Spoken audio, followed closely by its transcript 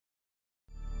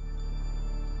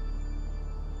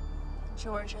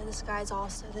Georgia, the sky's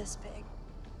also this big.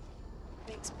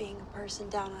 Makes being a person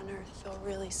down on Earth feel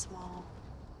really small.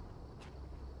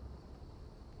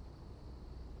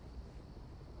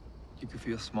 You could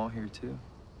feel small here, too.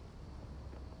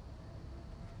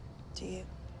 Do you?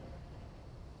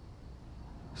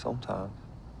 Sometimes.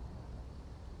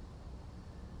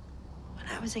 When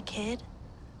I was a kid,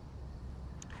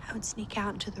 I would sneak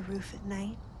out into the roof at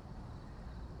night.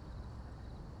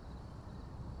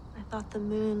 I thought the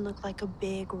moon looked like a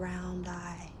big round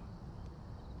eye.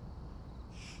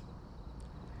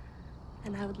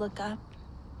 And I would look up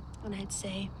and I'd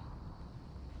say,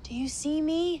 "Do you see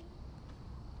me?"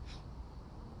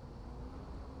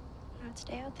 And I'd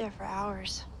stay out there for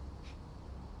hours.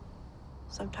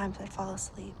 Sometimes I'd fall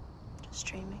asleep, just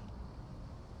dreaming.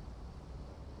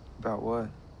 About what?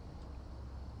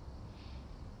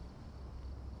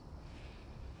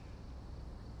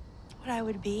 What I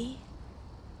would be.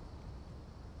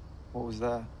 What was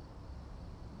that?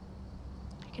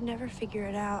 I could never figure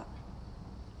it out.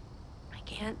 I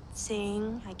can't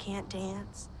sing, I can't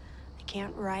dance, I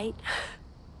can't write.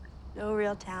 No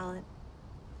real talent.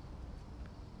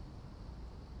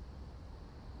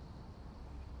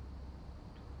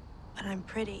 But I'm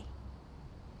pretty.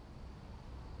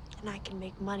 And I can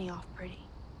make money off pretty.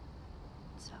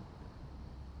 So